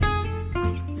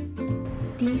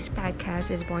This podcast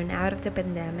is born out of the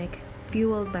pandemic,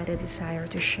 fueled by the desire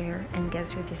to share and get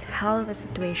through this hell of a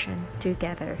situation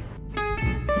together.